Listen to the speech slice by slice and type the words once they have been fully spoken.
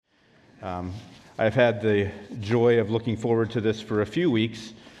I've had the joy of looking forward to this for a few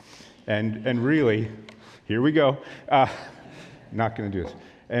weeks, and really, here we go, not going to do this,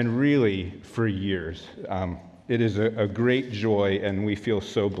 and really for years. It is a great joy, and we feel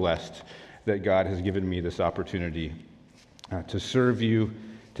so blessed that God has given me this opportunity to serve you,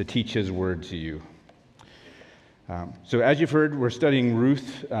 to teach His word to you. So as you've heard, we're studying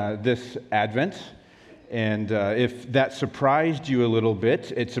Ruth this Advent. And if that surprised you a little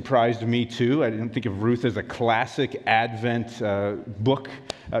bit, it surprised me too. I didn't think of Ruth as a classic Advent book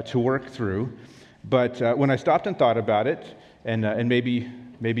to work through. But when I stopped and thought about it, and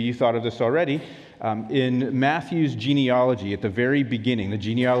maybe you thought of this already, in Matthew's genealogy at the very beginning, the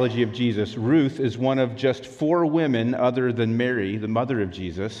genealogy of Jesus, Ruth is one of just 4 women other than Mary, the mother of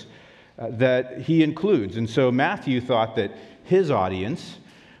Jesus, that he includes. And so Matthew thought that his audience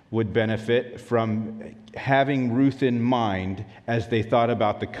would benefit from having Ruth in mind as they thought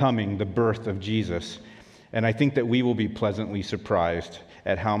about the birth of Jesus. And I think that we will be pleasantly surprised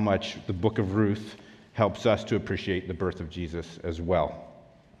at how much the book of Ruth helps us to appreciate the birth of Jesus as well.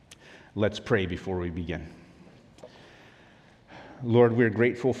 Let's pray before we begin. Lord, we're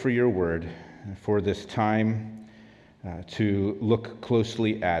grateful for your word, for this time to look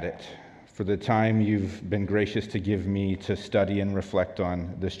closely at it, for the time you've been gracious to give me to study and reflect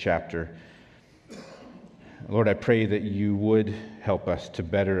on this chapter. Lord, I pray that you would help us to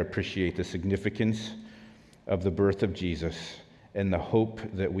better appreciate the significance of the birth of Jesus and the hope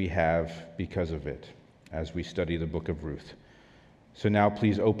that we have because of it as we study the book of Ruth. So now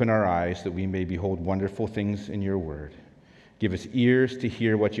please open our eyes that we may behold wonderful things in your word. Give us ears to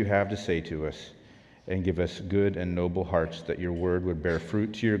hear what you have to say to us, and give us good and noble hearts that your word would bear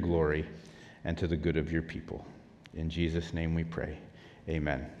fruit to your glory and to the good of your people. In Jesus' name we pray.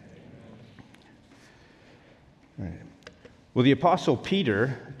 Amen. All right. Well, the Apostle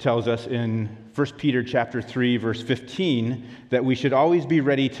Peter tells us in 1 Peter chapter 3, verse 15, that we should always be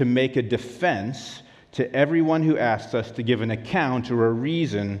ready to make a defense to everyone who asks us to give an account or a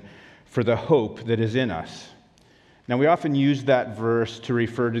reason for the hope that is in us. Now, we often use that verse to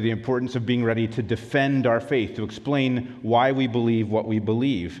refer to the importance of being ready to defend our faith, to explain why we believe what we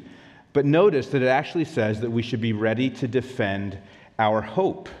believe. But notice that it actually says that we should be ready to defend our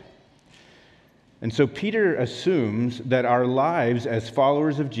hope. And so Peter assumes that our lives as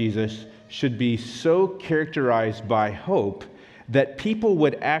followers of Jesus should be so characterized by hope that people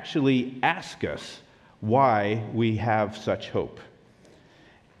would actually ask us why we have such hope,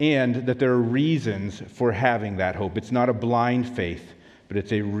 and that there are reasons for having that hope. It's not a blind faith, but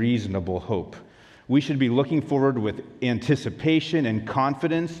it's a reasonable hope. We should be looking forward with anticipation and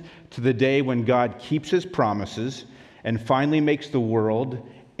confidence to the day when God keeps his promises and finally makes the world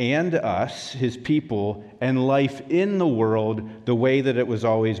and us, his people, and life in the world the way that it was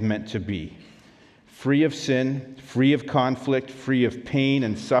always meant to be. Free of sin, free of conflict, free of pain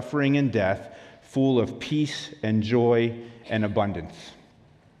and suffering and death, full of peace and joy and abundance.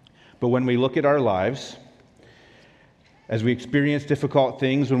 But when we look at our lives, as we experience difficult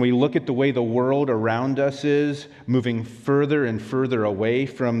things, when we look at the way the world around us is moving further and further away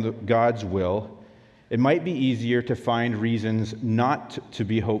from God's will, it might be easier to find reasons not to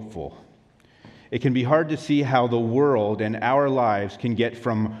be hopeful. It can be hard to see how the world and our lives can get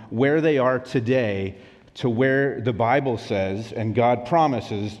from where they are today to where the Bible says and God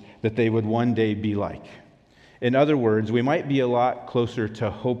promises that they would one day be like. In other words, we might be a lot closer to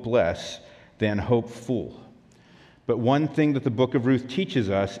hopeless than hopeful. But one thing that the book of Ruth teaches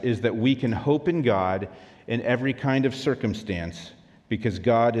us is that we can hope in God in every kind of circumstance because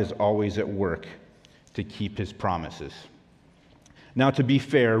God is always at work to keep his promises. Now, to be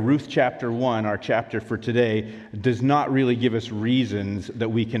fair, Ruth chapter 1, our chapter for today, does not really give us reasons that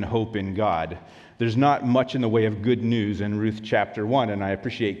we can hope in God. There's not much in the way of good news in Ruth chapter 1, and I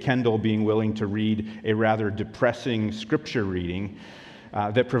appreciate Kendall being willing to read a rather depressing scripture reading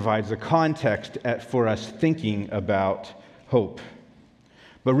that provides a context for us thinking about hope.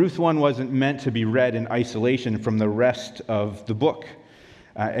 But Ruth 1 wasn't meant to be read in isolation from the rest of the book.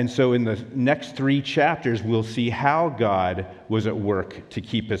 And so in the next 3 chapters, we'll see how God was at work to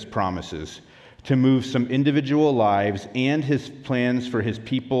keep his promises, to move some individual lives and his plans for his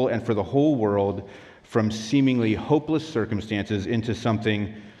people and for the whole world from seemingly hopeless circumstances into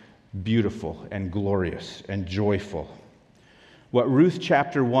something beautiful and glorious and joyful. What Ruth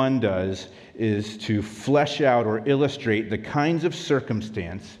chapter 1 does is to flesh out or illustrate the kinds of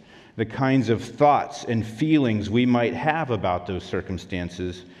circumstance, the kinds of thoughts and feelings we might have about those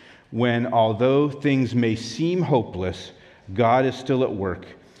circumstances when, although things may seem hopeless, God is still at work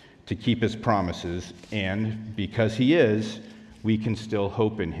to keep his promises, and because he is, we can still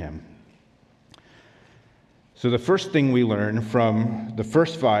hope in him. So the first thing we learn from the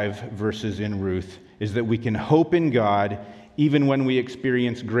first 5 verses in Ruth is that we can hope in God even when we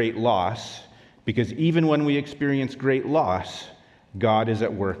experience great loss, because even when we experience great loss, God is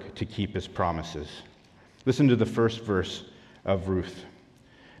at work to keep his promises. Listen to the first verse of Ruth.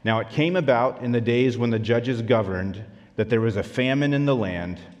 Now it came about in the days when the judges governed that there was a famine in the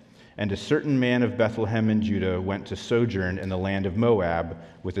land, and a certain man of Bethlehem in Judah went to sojourn in the land of Moab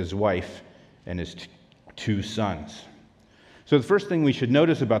with his wife and his 2 sons. So the first thing we should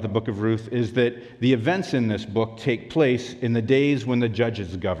notice about the book of Ruth is that the events in this book take place in the days when the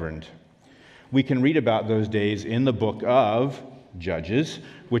judges governed. We can read about those days in the book of Judges,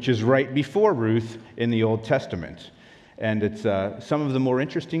 which is right before Ruth in the Old Testament. And it's some of the more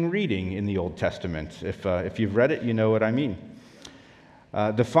interesting reading in the Old Testament. If you've read it, you know what I mean.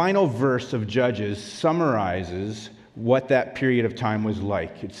 The final verse of Judges summarizes what that period of time was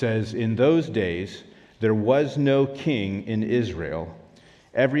like. It says, "In those days, there was no king in Israel.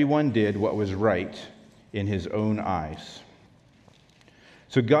 Everyone did what was right in his own eyes."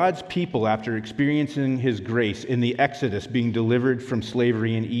 So God's people, after experiencing his grace in the Exodus, being delivered from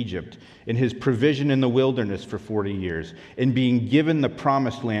slavery in Egypt, in his provision in the wilderness for 40 years, in being given the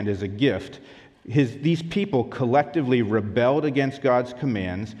promised land as a gift, these people collectively rebelled against God's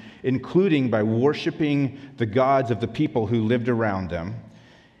commands, including by worshiping the gods of the people who lived around them.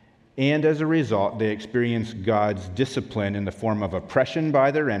 And as a result, they experienced God's discipline in the form of oppression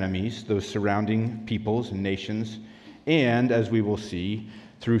by their enemies, those surrounding peoples and nations, and, as we will see,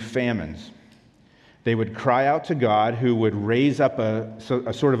 through famines. They would cry out to God, who would raise up a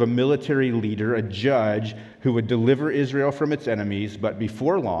sort of a military leader, a judge, who would deliver Israel from its enemies. But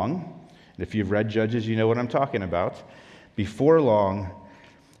before long, and if you've read Judges, you know what I'm talking about, before long,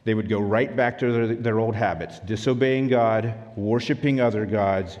 they would go right back to their old habits, disobeying God, worshiping other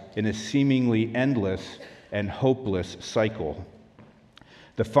gods in a seemingly endless and hopeless cycle.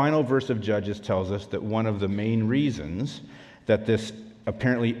 The final verse of Judges tells us that one of the main reasons that this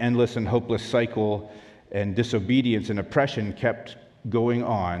apparently endless and hopeless cycle and disobedience and oppression kept going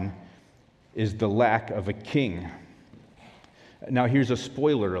on is the lack of a king. Now, here's a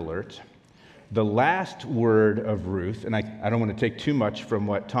spoiler alert. The last word of Ruth, and I don't want to take too much from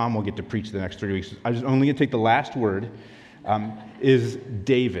what Tom will get to preach the next 3 weeks. I'm just only going to take the last word, is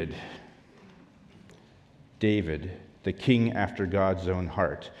David. David, the king after God's own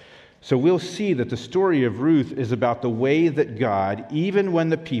heart. So we'll see that the story of Ruth is about the way that God, even when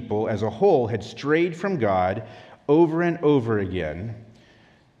the people as a whole had strayed from God over and over again,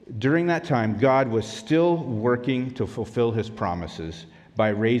 during that time, God was still working to fulfill his promises by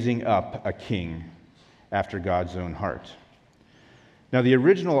raising up a king after God's own heart. Now, the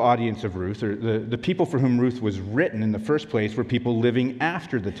original audience of Ruth, or the people for whom Ruth was written in the first place, were people living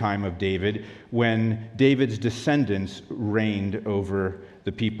after the time of David, when David's descendants reigned over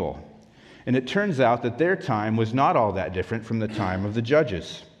the people. And it turns out that their time was not all that different from the time of the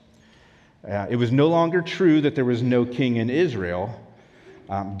judges. It was no longer true that there was no king in Israel.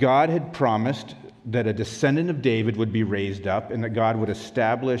 God had promised that a descendant of David would be raised up and that God would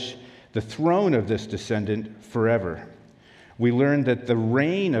establish the throne of this descendant forever. We learned that the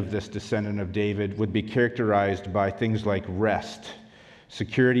reign of this descendant of David would be characterized by things like rest,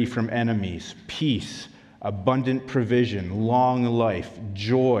 security from enemies, peace, abundant provision, long life,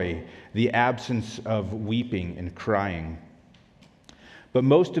 joy, the absence of weeping and crying. But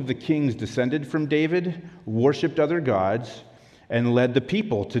most of the kings descended from David worshipped other gods and led the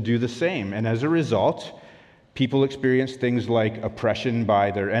people to do the same. And as a result, people experienced things like oppression by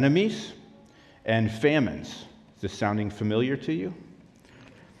their enemies and famines. Is this sounding familiar to you?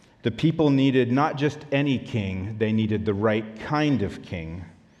 The people needed not just any king, they needed the right kind of king,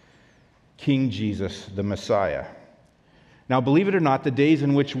 King Jesus, the Messiah. Now, believe it or not, the days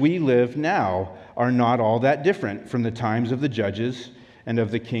in which we live now are not all that different from the times of the judges and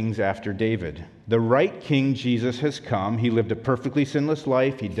of the kings after David. The right King Jesus has come. He lived a perfectly sinless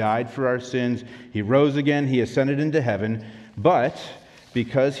life. He died for our sins. He rose again. He ascended into heaven. But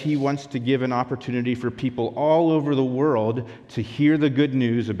because he wants to give an opportunity for people all over the world to hear the good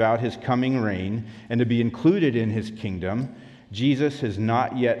news about his coming reign and to be included in his kingdom, Jesus has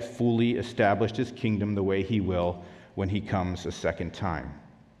not yet fully established his kingdom the way he will when he comes a second time.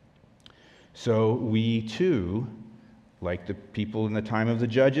 So we too, like the people in the time of the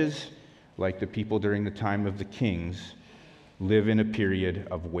judges, like the people during the time of the kings, live in a period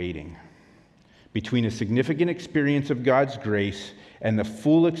of waiting between a significant experience of God's grace and the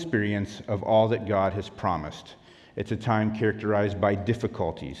full experience of all that God has promised. It's a time characterized by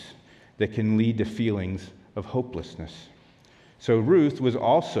difficulties that can lead to feelings of hopelessness. So Ruth was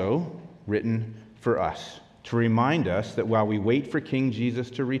also written for us, to remind us that while we wait for King Jesus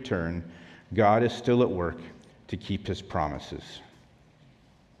to return, God is still at work to keep his promises.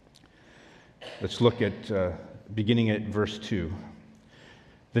 Let's look at, beginning at verse 2.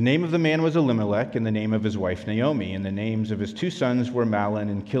 The name of the man was Elimelech, and the name of his wife Naomi, and the names of his 2 sons were Mahlon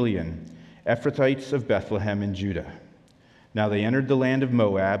and Chilion, Ephrathites of Bethlehem in Judah. Now they entered the land of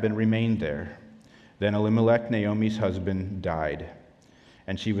Moab and remained there. Then Elimelech, Naomi's husband, died,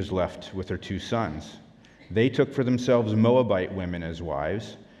 and she was left with her 2 sons. They took for themselves Moabite women as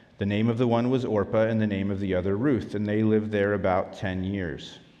wives. The name of the one was Orpah, and the name of the other Ruth, and they lived there about 10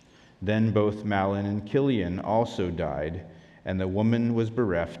 years. Then both Mahlon and Chilion also died, and the woman was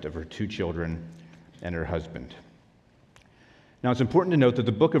bereft of her 2 children and her husband. Now, it's important to note that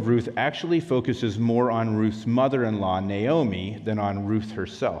the book of Ruth actually focuses more on Ruth's mother-in-law, Naomi, than on Ruth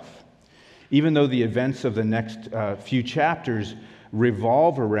herself. Even though the events of the next few chapters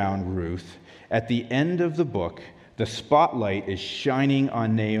revolve around Ruth, at the end of the book, the spotlight is shining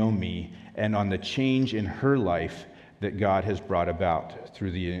on Naomi and on the change in her life that God has brought about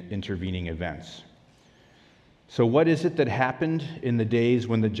through the intervening events. So what is it that happened in the days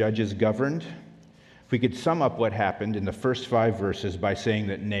when the judges governed? We could sum up what happened in the first 5 verses by saying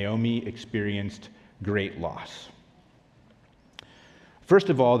that Naomi experienced great loss. First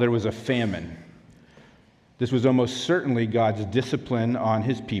of all, there was a famine. This was almost certainly God's discipline on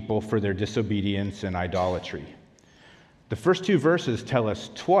his people for their disobedience and idolatry. The first 2 verses tell us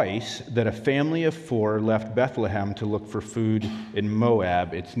twice that a family of 4 left Bethlehem to look for food in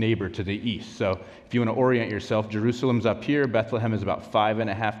Moab, its neighbor to the east. So if you want to orient yourself, Jerusalem's up here, Bethlehem is about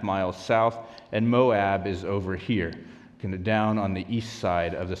 5.5 miles south, and Moab is over here, kind of down on the east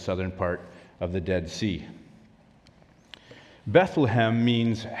side of the southern part of the Dead Sea. Bethlehem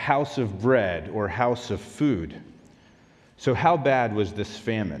means house of bread or house of food. So how bad was this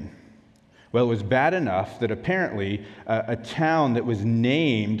famine? Well, it was bad enough that apparently a town that was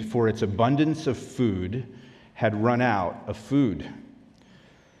named for its abundance of food had run out of food.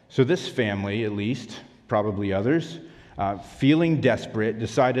 So this family, at least, probably others, feeling desperate,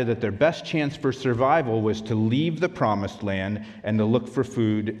 decided that their best chance for survival was to leave the promised land and to look for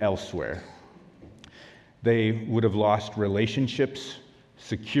food elsewhere. They would have lost relationships,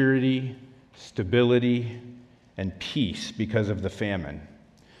 security, stability, and peace because of the famine.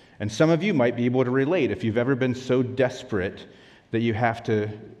 And some of you might be able to relate if you've ever been so desperate that you have to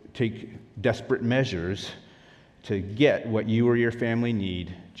take desperate measures to get what you or your family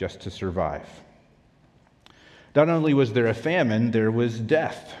need just to survive. Not only was there a famine, there was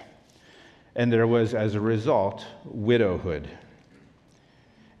death. And there was, as a result, widowhood.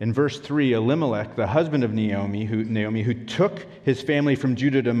 In verse 3, Elimelech, the husband of Naomi, who took his family from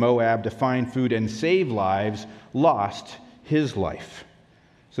Judah to Moab to find food and save lives, lost his life.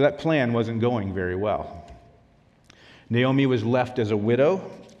 So that plan wasn't going very well. Naomi was left as a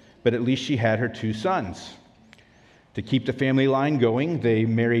widow, but at least she had her 2 sons. To keep the family line going, they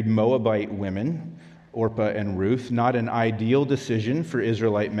married Moabite women, Orpah and Ruth. Not an ideal decision for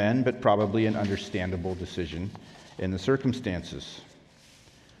Israelite men, but probably an understandable decision in the circumstances.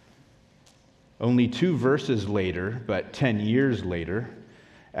 Only 2 verses later, but 10 years later,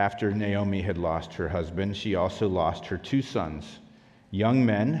 after Naomi had lost her husband, she also lost her 2 sons, young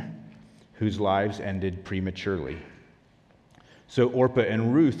men whose lives ended prematurely. So Orpah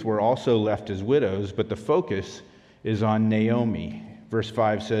and Ruth were also left as widows, but the focus is on Naomi. Verse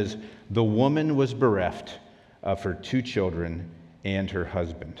 5 says, "The woman was bereft of her 2 children and her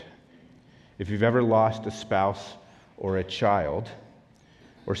husband." If you've ever lost a spouse or a child,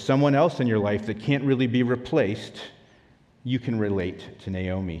 or someone else in your life that can't really be replaced, you can relate to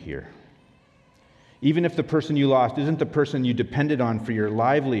Naomi here. Even if the person you lost isn't the person you depended on for your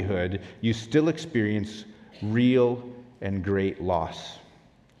livelihood, you still experience real and great loss.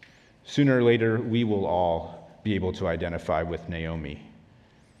 Sooner or later, we will all be able to identify with Naomi.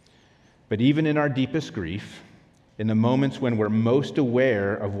 But even in our deepest grief, in the moments when we're most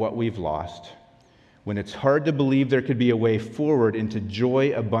aware of what we've lost, when it's hard to believe there could be a way forward into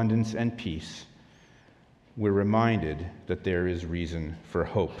joy, abundance, and peace, we're reminded that there is reason for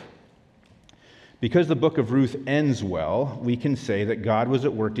hope. Because the book of Ruth ends well, we can say that God was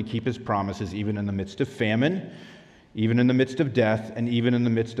at work to keep his promises even in the midst of famine, even in the midst of death, and even in the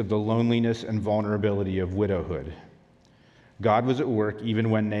midst of the loneliness and vulnerability of widowhood. God was at work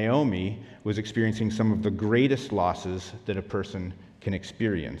even when Naomi was experiencing some of the greatest losses that a person can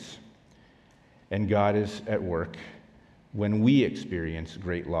experience. And God is at work when we experience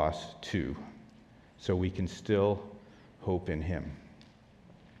great loss too, so we can still hope in him.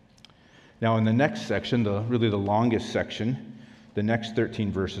 Now in the next section, really the longest section, the next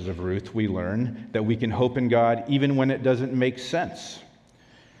 13 verses of Ruth, we learn that we can hope in God even when it doesn't make sense.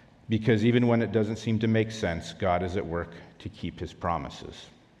 Because even when it doesn't seem to make sense, God is at work to keep his promises.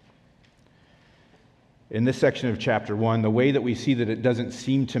 In this section of chapter 1, the way that we see that it doesn't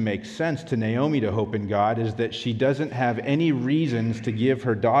seem to make sense to Naomi to hope in God is that she doesn't have any reasons to give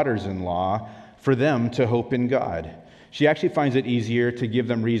her daughters-in-law for them to hope in God. She actually finds it easier to give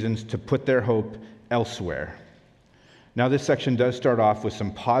them reasons to put their hope elsewhere. Now, this section does start off with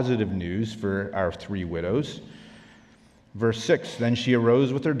some positive news for our three widows. Verse 6, then she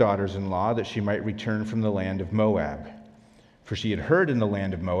arose with her daughters-in-law that she might return from the land of Moab. For she had heard in the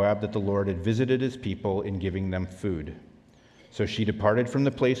land of Moab that the Lord had visited his people in giving them food. So she departed from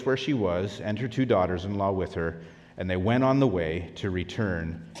the place where she was, and her two daughters-in-law with her, and they went on the way to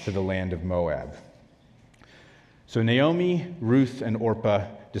return to the land of Moab. So Naomi, Ruth, and Orpah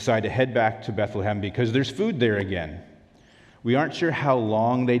decide to head back to Bethlehem because there's food there again. We aren't sure how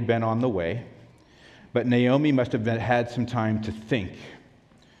long they'd been on the way, but Naomi must have had some time to think.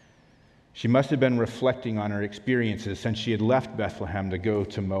 She must have been reflecting on her experiences since she had left Bethlehem to go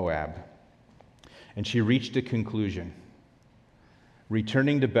to Moab. And she reached a conclusion.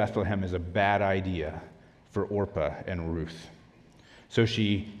 Returning to Bethlehem is a bad idea for Orpah and Ruth. So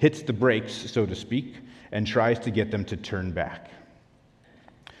she hits the brakes, so to speak, and tries to get them to turn back.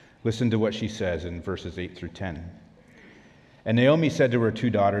 Listen to what she says in verses 8 through 10. And Naomi said to her two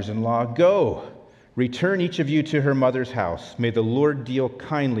daughters-in-law, go, return each of you to her mother's house. May the Lord deal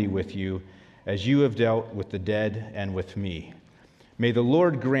kindly with you as you have dealt with the dead and with me. May the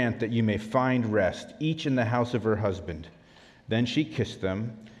Lord grant that you may find rest, each in the house of her husband. Then she kissed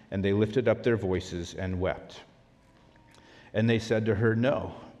them, and they lifted up their voices and wept. And they said to her,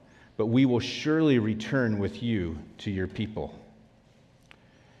 no, but we will surely return with you to your people.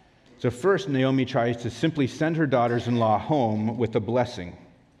 So first, Naomi tries to simply send her daughters-in-law home with a blessing.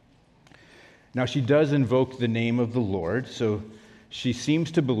 Now, she does invoke the name of the Lord, so she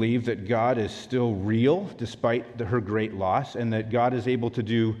seems to believe that God is still real despite her great loss, and that God is able to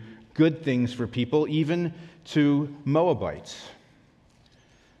do good things for people, even to Moabites.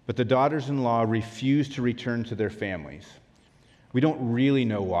 But the daughters-in-law refuse to return to their families. We don't really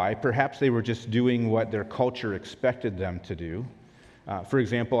know why. Perhaps they were just doing what their culture expected them to do. For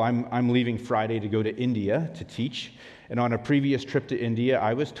example, I'm leaving Friday to go to India to teach. And on a previous trip to India,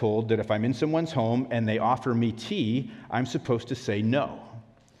 I was told that if I'm in someone's home and they offer me tea, I'm supposed to say no.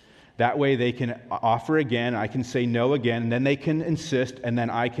 That way they can offer again, I can say no again, and then they can insist, and then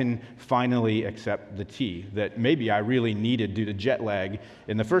I can finally accept the tea that maybe I really needed due to jet lag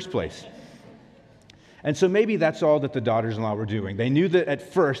in the first place. And so maybe that's all that the daughters-in-law were doing. They knew that at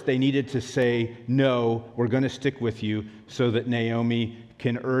first they needed to say, no, we're going to stick with you, so that Naomi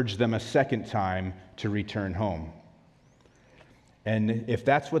can urge them a second time to return home. And if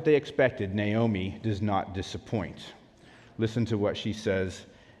that's what they expected, Naomi does not disappoint. Listen to what she says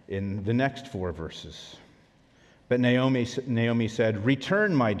in the next 4 verses. But Naomi said,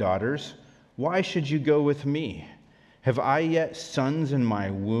 return, my daughters. Why should you go with me? Have I yet sons in my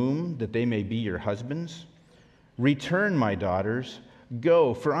womb that they may be your husbands? Return, my daughters.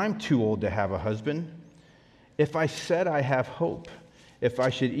 Go, for I'm too old to have a husband. If I said I have hope, if I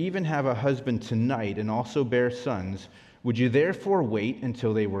should even have a husband tonight and also bear sons, would you therefore wait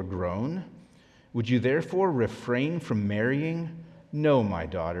until they were grown? Would you therefore refrain from marrying? No, my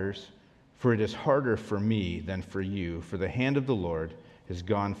daughters, for it is harder for me than for you, for the hand of the Lord has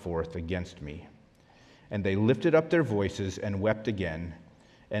gone forth against me. And they lifted up their voices and wept again,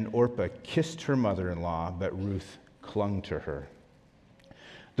 and Orpah kissed her mother-in-law, but Ruth clung to her.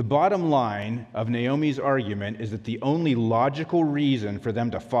 The bottom line of Naomi's argument is that the only logical reason for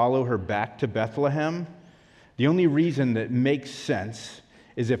them to follow her back to Bethlehem, the only reason that makes sense,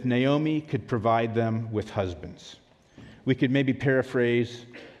 is if Naomi could provide them with husbands. We could maybe paraphrase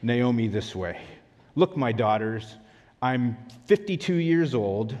Naomi this way. Look, my daughters, I'm 52 years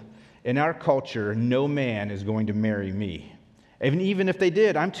old. In our culture, no man is going to marry me. And even if they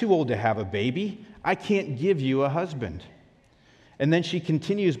did, I'm too old to have a baby. I can't give you a husband. And then she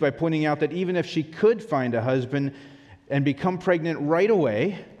continues by pointing out that even if she could find a husband and become pregnant right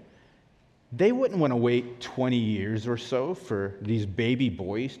away, they wouldn't want to wait 20 years or so for these baby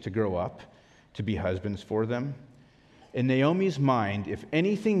boys to grow up to be husbands for them. In Naomi's mind, if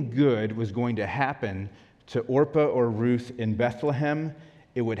anything good was going to happen to Orpah or Ruth in Bethlehem,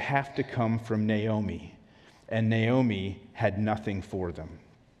 it would have to come from Naomi. And Naomi had nothing for them.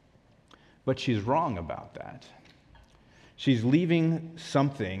 But she's wrong about that. She's leaving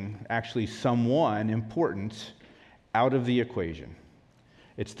something, actually someone important, out of the equation.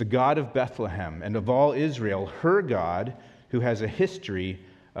 It's the God of Bethlehem and of all Israel, her God, who has a history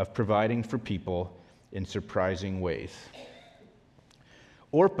of providing for people in surprising ways.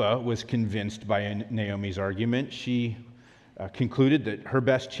 Orpah was convinced by Naomi's argument. She concluded that her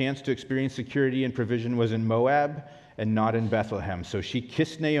best chance to experience security and provision was in Moab and not in Bethlehem. So she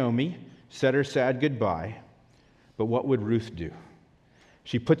kissed Naomi, said her sad goodbye. But what would Ruth do?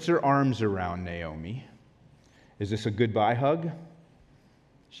 She puts her arms around Naomi. Is this a goodbye hug?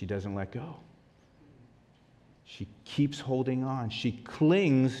 She doesn't let go. She keeps holding on. She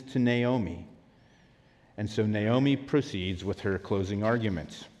clings to Naomi. And so Naomi proceeds with her closing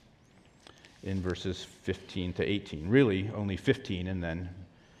arguments in verses 15 to 18. Really, only 15, and then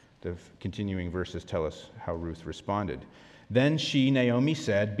the continuing verses tell us how Ruth responded. Then she, Naomi,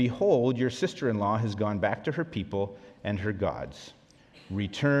 said, "Behold, your sister-in-law has gone back to her people and her gods.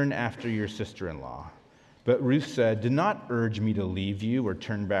 Return after your sister-in-law." But Ruth said, "Do not urge me to leave you or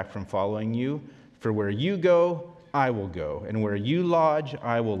turn back from following you. For where you go, I will go, and where you lodge,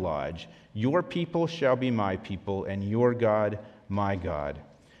 I will lodge. Your people shall be my people, and your God, my God.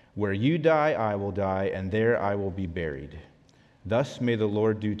 Where you die, I will die, and there I will be buried. Thus may the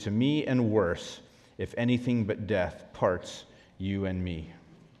Lord do to me, and worse, if anything but death parts you and me."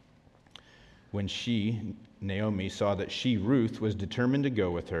 When she, Naomi, saw that she, Ruth, was determined to go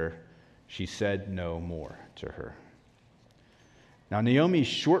with her, she said no more to her. Now, Naomi's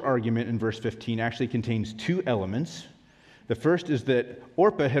short argument in verse 15 actually contains two elements. The first is that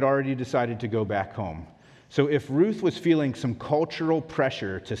Orpah had already decided to go back home. So if Ruth was feeling some cultural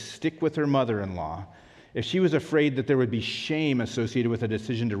pressure to stick with her mother-in-law, if she was afraid that there would be shame associated with a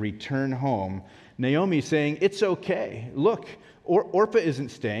decision to return home, Naomi's saying, it's okay. Look, Orpah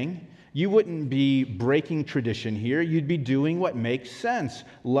isn't staying. You wouldn't be breaking tradition here. You'd be doing what makes sense,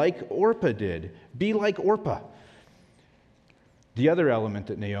 like Orpah did. Be like Orpah. The other element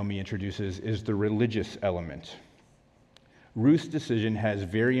that Naomi introduces is the religious element. Ruth's decision has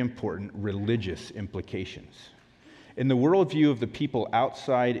very important religious implications. In the worldview of the people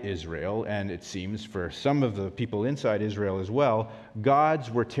outside Israel, and it seems for some of the people inside Israel as well, gods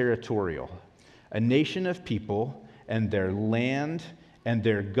were territorial. A nation of people and their land and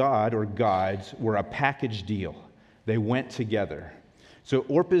their god or gods were a package deal. They went together. So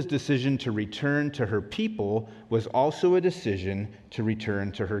Orpah's decision to return to her people was also a decision to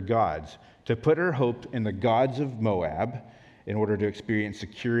return to her gods, to put her hope in the gods of Moab in order to experience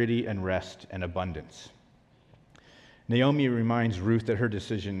security and rest and abundance. Naomi reminds Ruth that her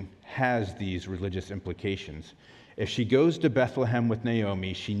decision has these religious implications. If she goes to Bethlehem with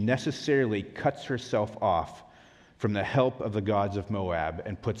Naomi, she necessarily cuts herself off from the help of the gods of Moab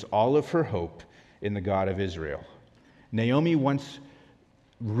and puts all of her hope in the God of Israel. Naomi wants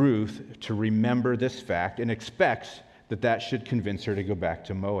Ruth to remember this fact and expects that that should convince her to go back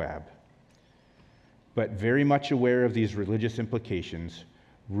to Moab. But very much aware of these religious implications,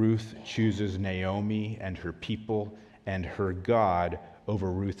 Ruth chooses Naomi and her people and her God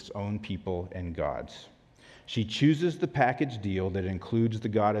over Ruth's own people and gods. She chooses the package deal that includes the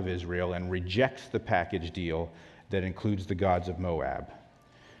God of Israel and rejects the package deal that includes the gods of Moab.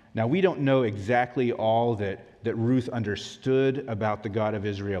 Now, we don't know exactly all that Ruth understood about the God of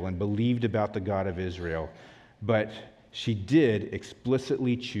Israel and believed about the God of Israel, but she did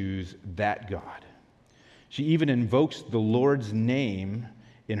explicitly choose that God. She even invokes the Lord's name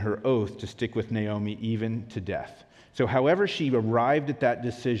in her oath to stick with Naomi even to death. So however she arrived at that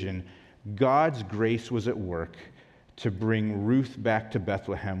decision, God's grace was at work to bring Ruth back to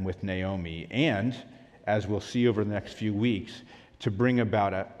Bethlehem with Naomi and, as we'll see over the next few weeks, to bring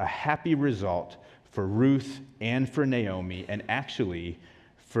about a happy result for Ruth and for Naomi, and actually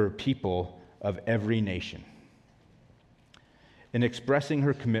for people of every nation. In expressing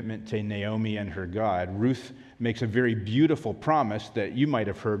her commitment to Naomi and her God, Ruth makes a very beautiful promise that you might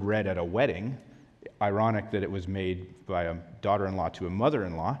have heard read at a wedding. Ironic that it was made by a daughter-in-law to a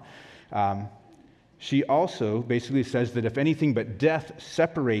mother-in-law. She also basically says that if anything but death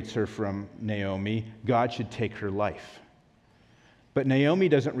separates her from Naomi, God should take her life. But Naomi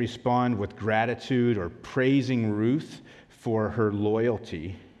doesn't respond with gratitude or praising Ruth for her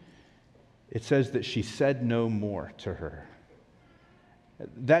loyalty. It says that she said no more to her.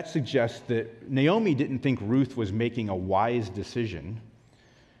 That suggests that Naomi didn't think Ruth was making a wise decision,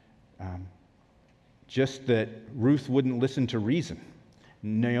 just that Ruth wouldn't listen to reason.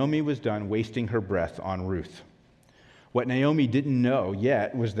 Naomi was done wasting her breath on Ruth. What Naomi didn't know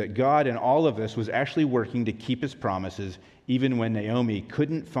yet was that God in all of this was actually working to keep his promises, even when Naomi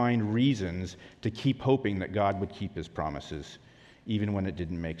couldn't find reasons to keep hoping that God would keep his promises, even when it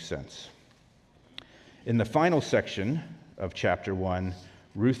didn't make sense. In the final section of chapter 1,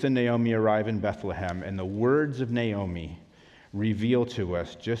 Ruth and Naomi arrive in Bethlehem, and the words of Naomi reveal to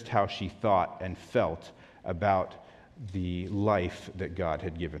us just how she thought and felt about the life that God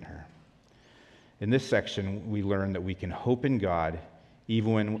had given her. In this section, we learn that we can hope in God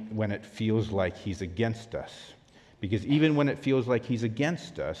even when it feels like he's against us. Because even when it feels like he's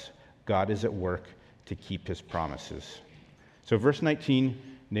against us, God is at work to keep his promises. So verse 19,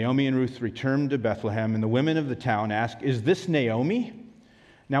 Naomi and Ruth returned to Bethlehem, and the women of the town asked, "Is this Naomi?"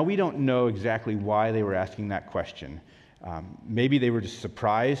 Now, we don't know exactly why they were asking that question. Maybe they were just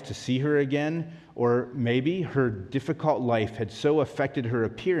surprised to see her again, or maybe her difficult life had so affected her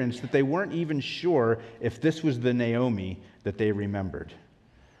appearance that they weren't even sure if this was the Naomi that they remembered.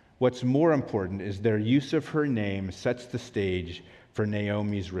 What's more important is their use of her name sets the stage for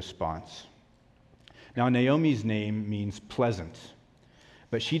Naomi's response. Now, Naomi's name means pleasant,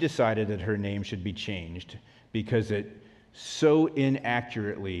 but she decided that her name should be changed because it so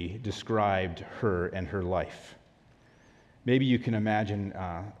inaccurately described her and her life. Maybe you can imagine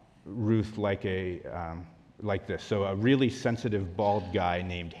Ruth like this. So a really sensitive bald guy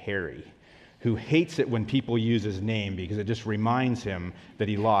named Harry, who hates it when people use his name because it just reminds him that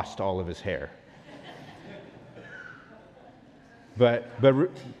he lost all of his hair.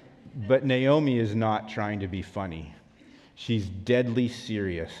 But Naomi is not trying to be funny. She's deadly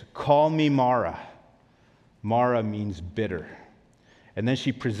serious. "Call me Mara." Mara means bitter. And then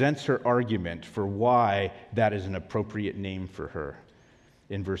she presents her argument for why that is an appropriate name for her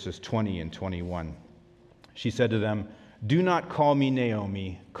in verses 20 and 21. She said to them, "Do not call me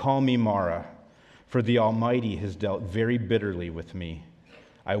Naomi, call me Mara, for the Almighty has dealt very bitterly with me.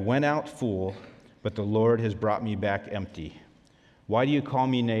 I went out full, but the Lord has brought me back empty. Why do you call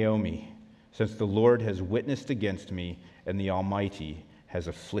me Naomi, since the Lord has witnessed against me and the Almighty has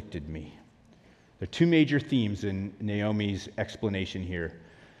afflicted me?" There are two major themes in Naomi's explanation here.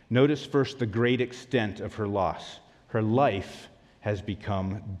 Notice first the great extent of her loss. Her life has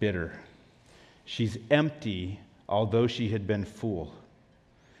become bitter. She's empty, although she had been full.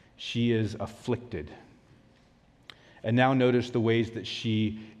 She is afflicted. And now notice the ways that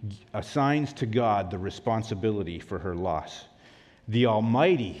she assigns to God the responsibility for her loss. The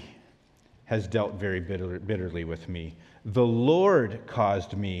Almighty has dealt very bitterly with me. The Lord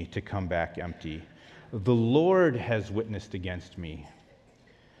caused me to come back empty. The Lord has witnessed against me.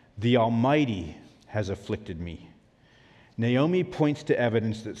 The Almighty has afflicted me. Naomi points to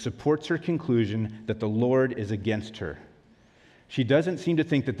evidence that supports her conclusion that the Lord is against her. She doesn't seem to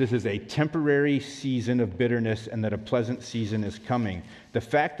think that this is a temporary season of bitterness and that a pleasant season is coming. The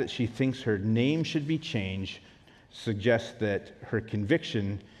fact that she thinks her name should be changed suggests that her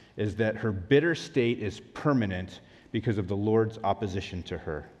conviction is that her bitter state is permanent because of the Lord's opposition to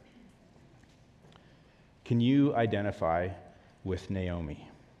her. Can you identify with Naomi?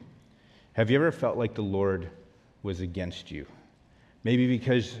 Have you ever felt like the Lord was against you? Maybe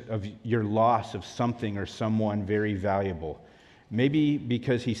because of your loss of something or someone very valuable. Maybe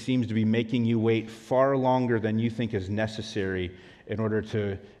because he seems to be making you wait far longer than you think is necessary in order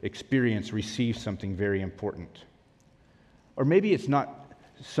to receive something very important. Or maybe it's not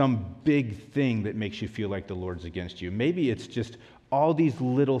some big thing that makes you feel like the Lord's against you. Maybe it's just all these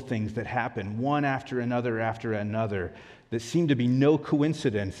little things that happen, one after another, that seem to be no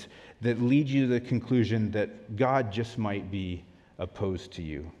coincidence, that lead you to the conclusion that God just might be opposed to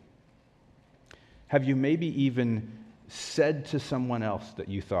you. Have you maybe even said to someone else that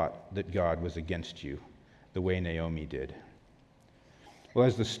you thought that God was against you, the way Naomi did? Well,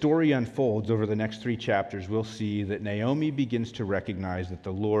 as the story unfolds over the next 3 chapters, we'll see that Naomi begins to recognize that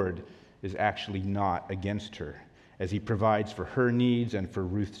the Lord is actually not against her, as he provides for her needs and for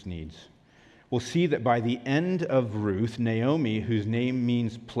Ruth's needs. We'll see that by the end of Ruth, Naomi, whose name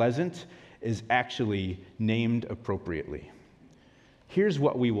means pleasant, is actually named appropriately. Here's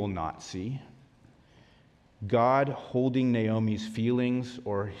what we will not see: God holding Naomi's feelings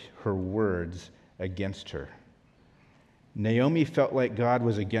or her words against her. Naomi felt like God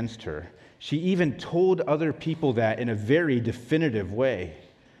was against her. She even told other people that in a very definitive way.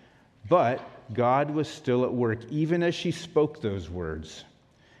 But God was still at work, even as she spoke those words,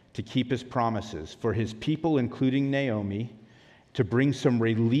 to keep his promises for his people, including Naomi, to bring some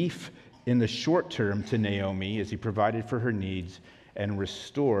relief in the short term to Naomi as he provided for her needs and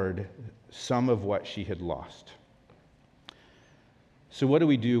restored some of what she had lost. So what do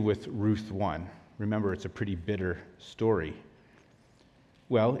we do with Ruth 1? Remember, it's a pretty bitter story.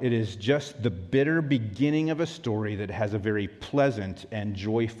 Well, it is just the bitter beginning of a story that has a very pleasant and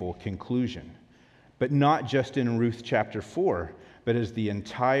joyful conclusion. But not just in Ruth chapter 4, but as the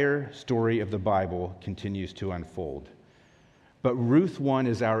entire story of the Bible continues to unfold. But Ruth 1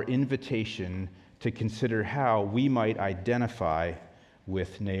 is our invitation to consider how we might identify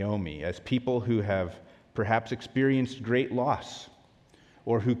with Naomi as people who have perhaps experienced great loss,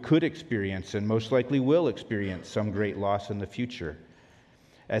 or who could experience and most likely will experience some great loss in the future,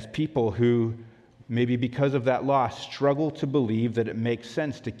 as people who maybe because of that loss struggle to believe that it makes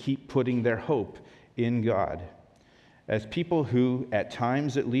sense to keep putting their hope in God, as people who, at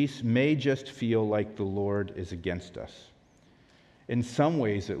times at least, may just feel like the Lord is against us. In some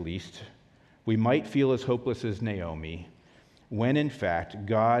ways, at least, we might feel as hopeless as Naomi, when in fact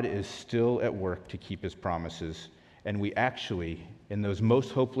God is still at work to keep his promises, and we actually, in those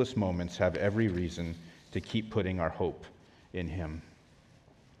most hopeless moments, have every reason to keep putting our hope in him.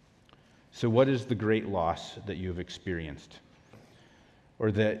 So what is the great loss that you have experienced,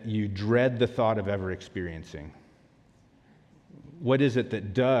 or that you dread the thought of ever experiencing? What is it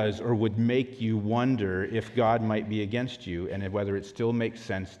that does or would make you wonder if God might be against you, and whether it still makes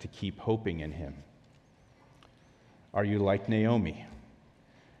sense to keep hoping in him? Are you like Naomi?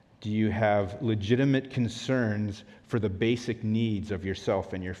 Do you have legitimate concerns for the basic needs of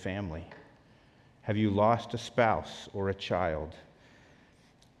yourself and your family? Have you lost a spouse or a child?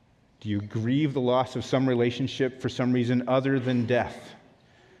 Do you grieve the loss of some relationship for some reason other than death?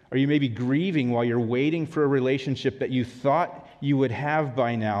 Are you maybe grieving while you're waiting for a relationship that you thought you would have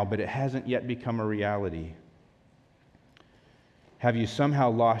by now, but it hasn't yet become a reality? Have you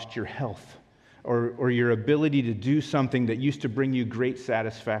somehow lost your health or your ability to do something that used to bring you great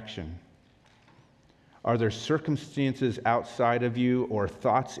satisfaction? Are there circumstances outside of you or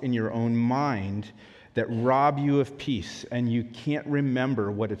thoughts in your own mind that rob you of peace, and you can't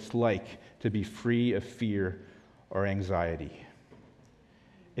remember what it's like to be free of fear or anxiety?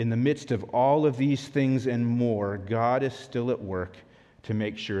 In the midst of all of these things and more, God is still at work to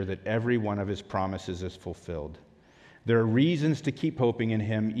make sure that every one of his promises is fulfilled. There are reasons to keep hoping in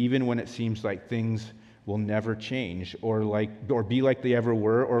him, even when it seems like things will never change, or be like they ever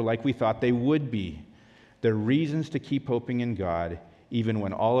were, or like we thought they would be. There are reasons to keep hoping in God, even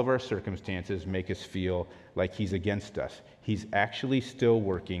when all of our circumstances make us feel like he's against us. He's actually still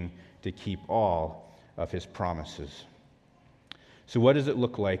working to keep all of his promises. So what does it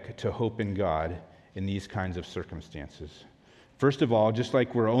look like to hope in God in these kinds of circumstances? First of all, just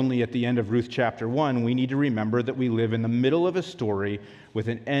like we're only at the end of Ruth chapter 1, we need to remember that we live in the middle of a story with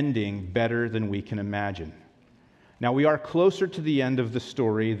an ending better than we can imagine. Now, we are closer to the end of the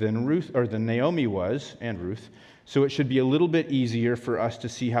story than Naomi was, and Ruth, so it should be a little bit easier for us to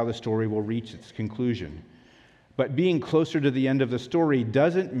see how the story will reach its conclusion. But being closer to the end of the story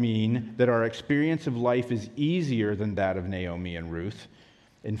doesn't mean that our experience of life is easier than that of Naomi and Ruth.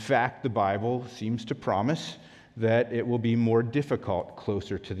 In fact, the Bible seems to promise that it will be more difficult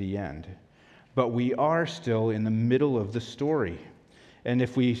closer to the end. But we are still in the middle of the story. And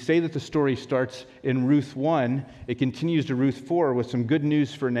if we say that the story starts in Ruth 1, it continues to Ruth 4 with some good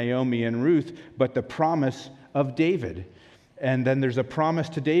news for Naomi and Ruth, but the promise of David. And then there's a promise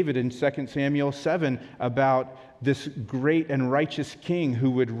to David in 2 Samuel 7 about this great and righteous king who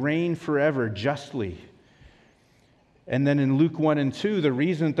would reign forever justly. And then in Luke 1 and 2, the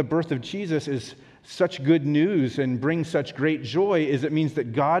reason that the birth of Jesus is such good news and brings such great joy is it means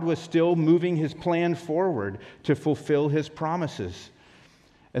that God was still moving his plan forward to fulfill his promises.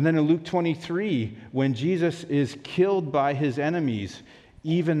 And then in Luke 23, when Jesus is killed by his enemies,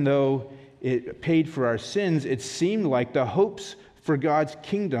 even though it paid for our sins, it seemed like the hopes for God's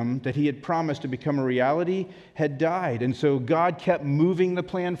kingdom that he had promised to become a reality had died. And so God kept moving the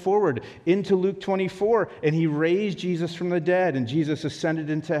plan forward into Luke 24, and he raised Jesus from the dead, and Jesus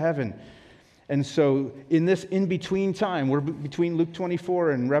ascended into heaven. And so in this in-between time, we're between Luke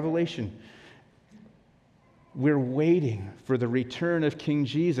 24 and Revelation, we're waiting for the return of King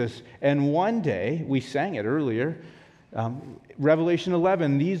Jesus. And one day, we sang it earlier, Revelation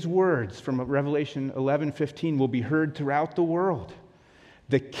 11, these words from Revelation 11:15 will be heard throughout the world.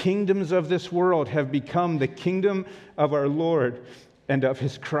 The kingdoms of this world have become the kingdom of our Lord and of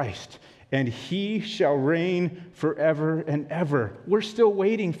his Christ, and he shall reign forever and ever. We're still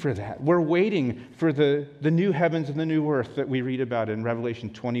waiting for that. We're waiting for the new heavens and the new earth that we read about in Revelation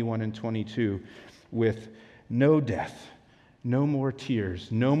 21 and 22 with no death, no more tears,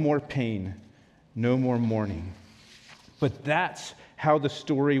 no more pain, no more mourning. But that's how the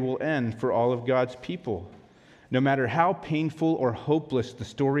story will end for all of God's people. No matter how painful or hopeless the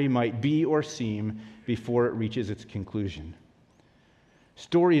story might be or seem before it reaches its conclusion.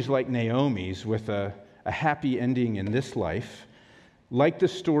 Stories like Naomi's with a happy ending in this life, like the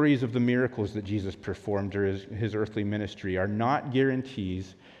stories of the miracles that Jesus performed during his earthly ministry, are not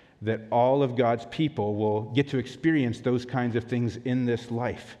guarantees that all of God's people will get to experience those kinds of things in this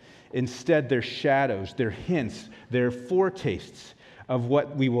life. Instead, they're shadows, they're hints, they're foretastes of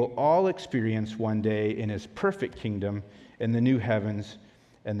what we will all experience one day in his perfect kingdom in the new heavens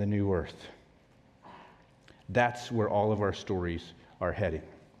and the new earth. That's where all of our stories are heading.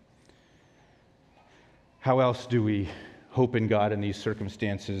 How else do we hope in God in these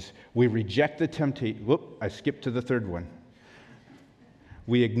circumstances? We reject the temptation. I skipped to the third one.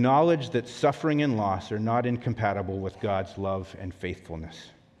 We acknowledge that suffering and loss are not incompatible with God's love and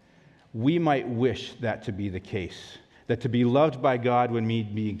faithfulness. We might wish that to be the case, that to be loved by God would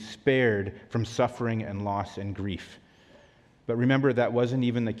mean being spared from suffering and loss and grief. But remember, that wasn't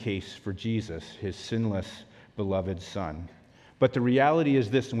even the case for Jesus, his sinless, beloved Son. But the reality is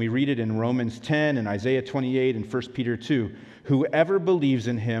this, and we read it in Romans 10 and Isaiah 28 and 1 Peter 2, whoever believes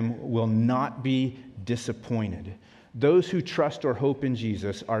in him will not be disappointed. Those who trust or hope in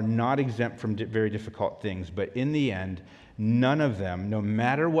Jesus are not exempt from very difficult things, but in the end, none of them, no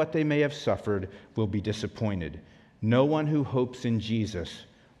matter what they may have suffered, will be disappointed. No one who hopes in Jesus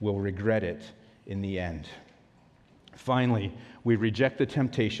will regret it in the end. Finally, we reject the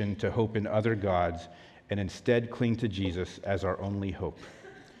temptation to hope in other gods and instead cling to Jesus as our only hope.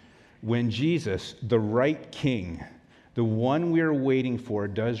 When Jesus, the right King, the one we're waiting for,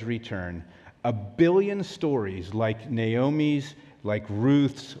 does return, a billion stories like Naomi's, like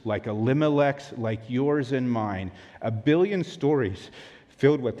Ruth's, like Elimelech's, like yours and mine, a billion stories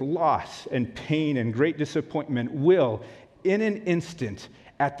filled with loss and pain and great disappointment will, in an instant,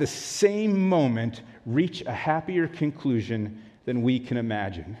 at the same moment, reach a happier conclusion than we can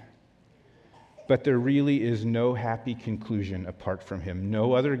imagine. But there really is no happy conclusion apart from him.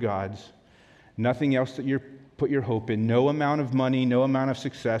 No other gods, nothing else that you put your hope in, no amount of money, no amount of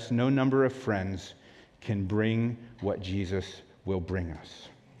success, no number of friends can bring what Jesus will bring us.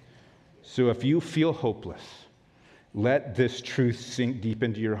 So if you feel hopeless, let this truth sink deep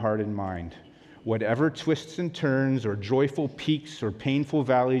into your heart and mind. Whatever twists and turns or joyful peaks or painful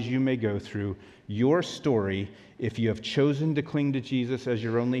valleys you may go through, your story, if you have chosen to cling to Jesus as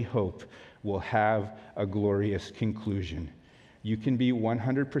your only hope, will have a glorious conclusion. You can be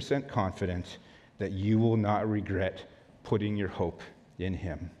 100% confident that you will not regret putting your hope in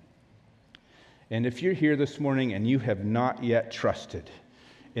him. And if you're here this morning and you have not yet trusted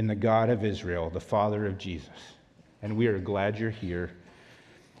in the God of Israel, the Father of Jesus, and we are glad you're here,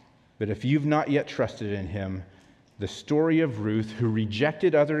 but if you've not yet trusted in him, the story of Ruth, who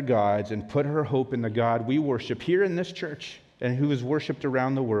rejected other gods and put her hope in the God we worship here in this church and who is worshiped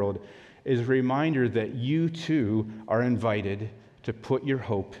around the world, is a reminder that you too are invited to put your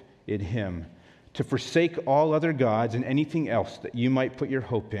hope in him, to forsake all other gods and anything else that you might put your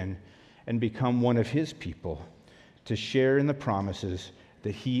hope in and become one of his people, to share in the promises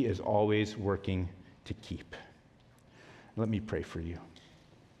that he is always working to keep. Let me pray for you.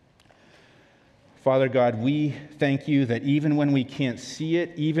 Father God, we thank you that even when we can't see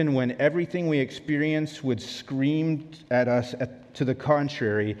it, even when everything we experience would scream at us to the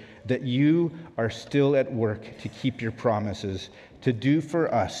contrary, that you are still at work to keep your promises, to do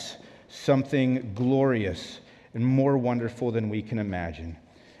for us something glorious and more wonderful than we can imagine.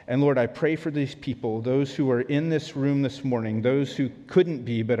 And Lord, I pray for these people, those who are in this room this morning, those who couldn't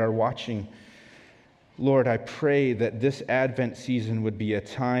be but are watching. Lord, I pray that this Advent season would be a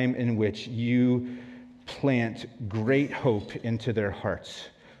time in which you plant great hope into their hearts,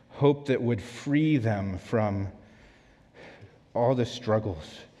 hope that would free them from all the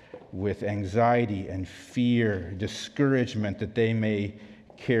struggles with anxiety and fear, discouragement that they may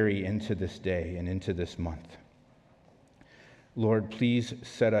carry into this day and into this month. Lord, please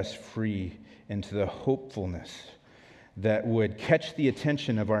set us free into the hopefulness that would catch the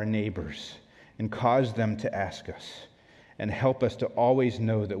attention of our neighbors and cause them to ask us, and help us to always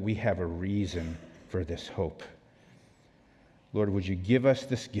know that we have a reason for this hope. Lord, would you give us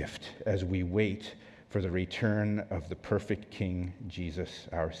this gift as we wait for the return of the perfect King, Jesus,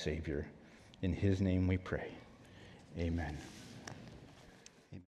 our Savior. In his name we pray. Amen.